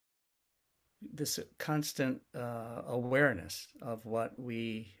this constant awareness of what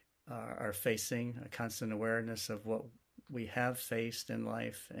we are facing, a constant awareness of what we have faced in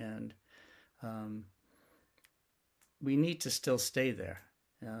life, and um, we need to still stay there.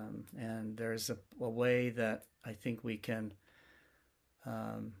 And there's a way that I think we can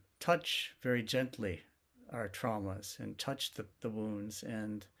touch very gently our traumas and touch the wounds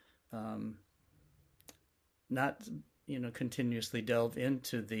and um, not continuously delve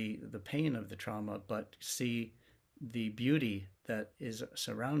into the pain of the trauma, but see the beauty that is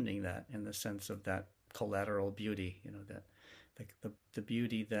surrounding that in the sense of that collateral beauty, that the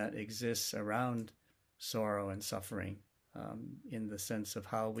beauty that exists around sorrow and suffering, in the sense of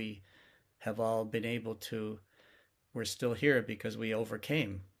how we have all been able to, we're still here because we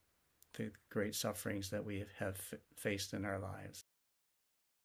overcame the great sufferings that we have faced in our lives.